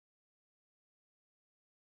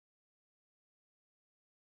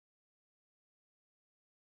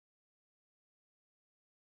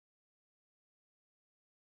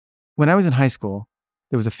when I was in high school,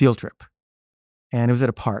 there was a field trip, and it was at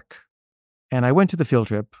a park. And I went to the field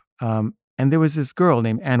trip, and there was this girl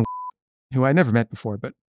named Anne, who I never met before,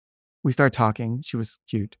 but we started talking. She was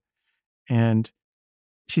cute, and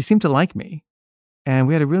she seemed to like me, and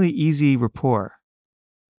we had a really easy rapport.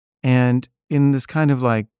 And in this kind of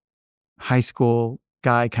like high school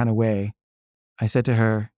guy kind of way, I said to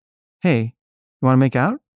her, "Hey, you want to make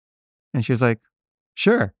out?" And she was like,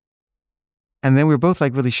 "Sure." And then we were both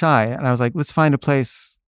like really shy. And I was like, "Let's find a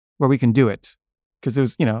place where we can do it." Because there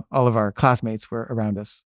was, all of our classmates were around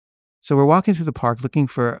us. So we're walking through the park looking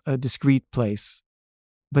for a discreet place,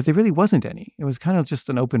 but there really wasn't any. It was kind of just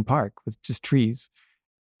an open park with just trees.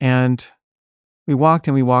 And we walked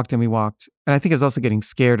and we walked and we walked. And I think I was also getting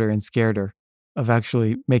scareder and scareder of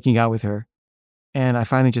actually making out with her. And I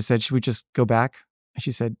finally just said, "Should we just go back?" And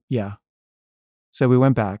she said, "Yeah." So we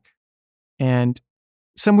went back. And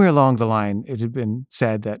somewhere along the line, it had been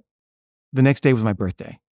said that the next day was my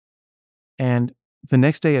birthday. And the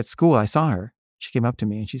next day at school, I saw her. She came up to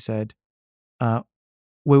me and she said, what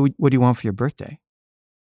do you want for your birthday?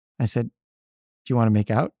 I said, "Do you want to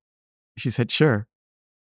make out?" She said, "Sure."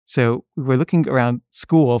 So we were looking around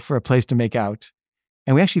school for a place to make out.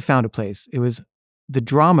 And we actually found a place. It was the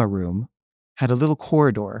drama room, had a little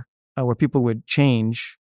corridor where people would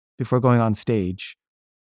change before going on stage.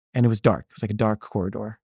 And it was dark. It was like a dark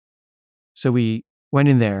corridor. So we went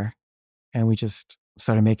in there and we just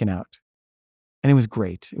started making out. And it was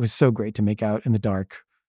great. It was so great to make out in the dark.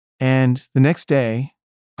 And the next day,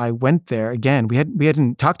 I went there again. We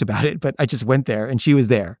hadn't talked about it, but I just went there and she was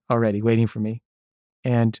there already waiting for me.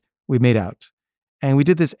 And we made out. And we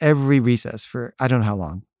did this every recess for I don't know how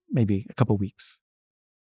long, maybe a couple of weeks.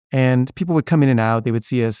 And people would come in and out. They would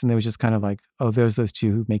see us and they was just kind of like, "Oh, there's those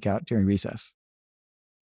two who make out during recess."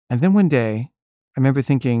 And then one day, I remember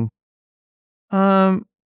thinking,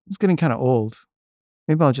 it's getting kind of old.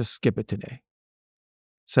 Maybe I'll just skip it today.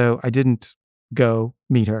 So I didn't go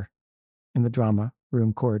meet her in the drama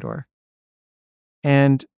room corridor.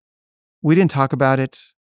 And we didn't talk about it.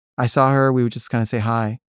 I saw her. We would just kind of say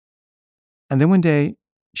hi. And then one day,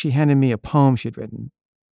 she handed me a poem she had written.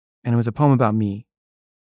 And it was a poem about me.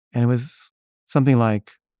 And it was something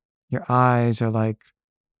like, "Your eyes are like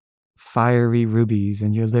fiery rubies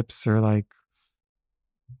and your lips are like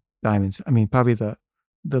diamonds." I mean, probably the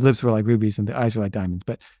lips were like rubies and the eyes were like diamonds,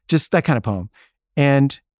 but just that kind of poem.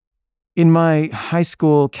 And in my high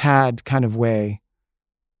school CAD kind of way,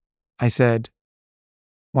 I said,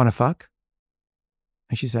 "Want to fuck?"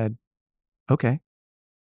 And she said, "Okay."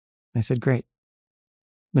 And I said, "Great.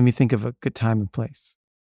 Let me think of a good time and place."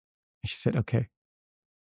 And she said, "Okay."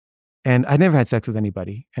 And I'd never had sex with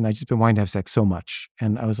anybody, and I'd just been wanting to have sex so much.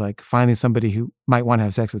 And I was like, finding somebody who might want to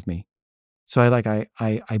have sex with me. So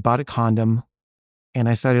I bought a condom and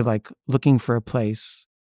I started like looking for a place.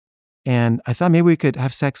 And I thought maybe we could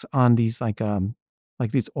have sex on these like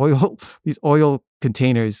these oil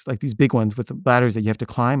containers, like these big ones with the ladders that you have to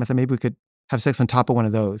climb. I thought maybe we could have sex on top of one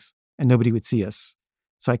of those and nobody would see us.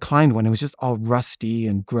 So I climbed one. It was just all rusty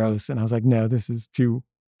and gross. And I was like, no, this is too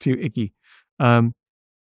icky.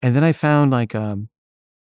 And then I found like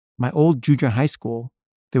my old junior high school,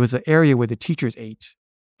 there was an area where the teachers ate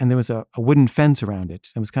and there was a wooden fence around it.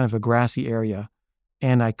 It was kind of a grassy area.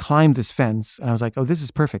 And I climbed this fence and I was like, oh, this is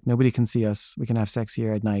perfect. Nobody can see us. We can have sex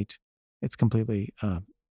here at night. It's completely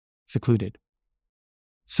secluded.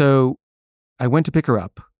 So I went to pick her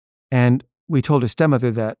up and we told her stepmother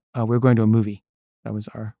that we were going to a movie. That was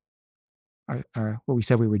our what we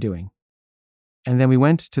said we were doing. And then we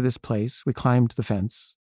went to this place. We climbed the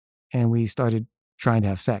fence and we started trying to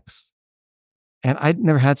have sex. And I'd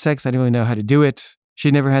never had sex. I didn't really know how to do it.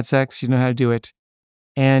 She'd never had sex. She didn't know how to do it.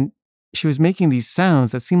 And she was making these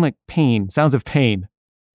sounds that seemed like pain, sounds of pain.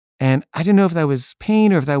 And I didn't know if that was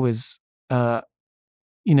pain or if that was,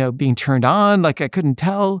 being turned on. Like I couldn't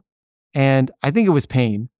tell. And I think it was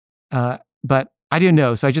pain, but I didn't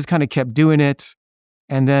know. So I just kind of kept doing it.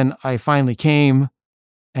 And then I finally came.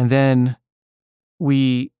 And then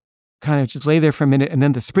we kind of just lay there for a minute. And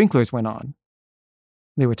then the sprinklers went on.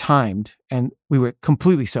 They were timed and we were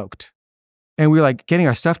completely soaked. And we were like getting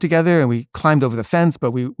our stuff together and we climbed over the fence,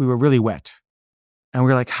 but we were really wet. And we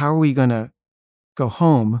were like, how are we going to go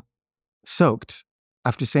home soaked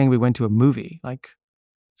after saying we went to a movie? Like,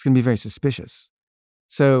 it's going to be very suspicious.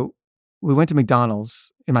 So we went to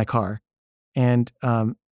McDonald's in my car and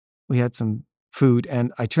we had some food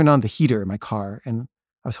and I turned on the heater in my car and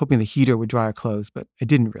I was hoping the heater would dry our clothes, but it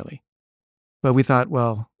didn't really. But we thought,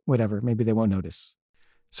 well, whatever, maybe they won't notice.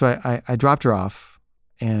 So I dropped her off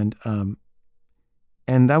and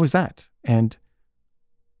that was that. And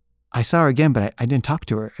I saw her again, but I didn't talk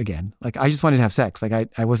to her again. Like, I just wanted to have sex. Like,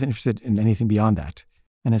 I wasn't interested in anything beyond that.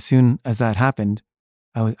 And as soon as that happened,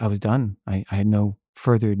 I was done. I had no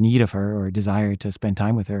further need of her or desire to spend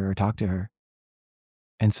time with her or talk to her.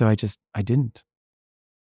 And so I didn't.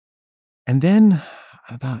 And then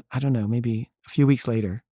about, I don't know, maybe a few weeks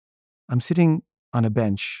later, I'm sitting on a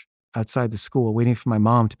bench outside the school waiting for my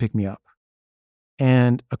mom to pick me up.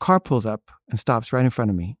 And a car pulls up and stops right in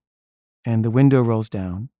front of me. And the window rolls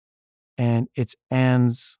down. And it's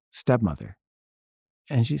Anne's stepmother.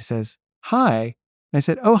 And she says, "Hi." And I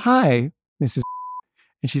said, "Oh, hi, Mrs."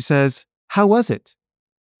 And she says, "How was it?"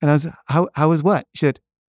 And I was, how was what? She said,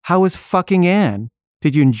 "How was fucking Anne?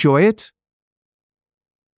 Did you enjoy it?"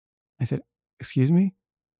 I said, "Excuse me?"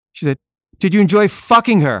 She said, "Did you enjoy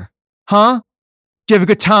fucking her? Huh? Did you have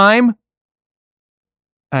a good time?"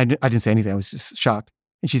 And I didn't say anything. I was just shocked.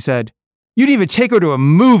 And she said, "You didn't even take her to a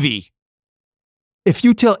movie. If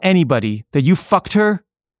you tell anybody that you fucked her,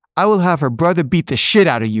 I will have her brother beat the shit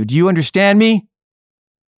out of you. Do you understand me?"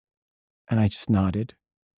 And I just nodded.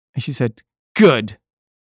 And she said, "Good."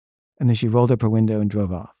 And then she rolled up her window and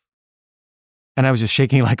drove off. And I was just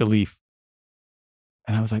shaking like a leaf.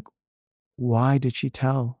 And I was like, why did she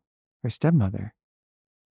tell her stepmother?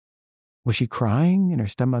 Was she crying and her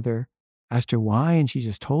stepmother asked her why and she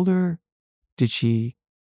just told her? Did she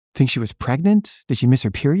think she was pregnant? Did she miss her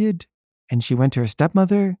period? And she went to her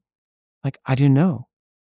stepmother? Like, I didn't know.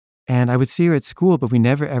 And I would see her at school, but we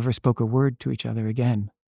never ever spoke a word to each other again.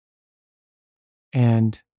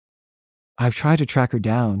 And I've tried to track her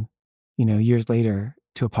down, years later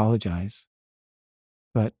to apologize,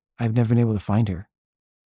 but I've never been able to find her.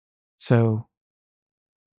 So,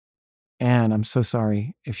 Anne, I'm so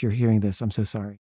sorry. If you're hearing this, I'm so sorry.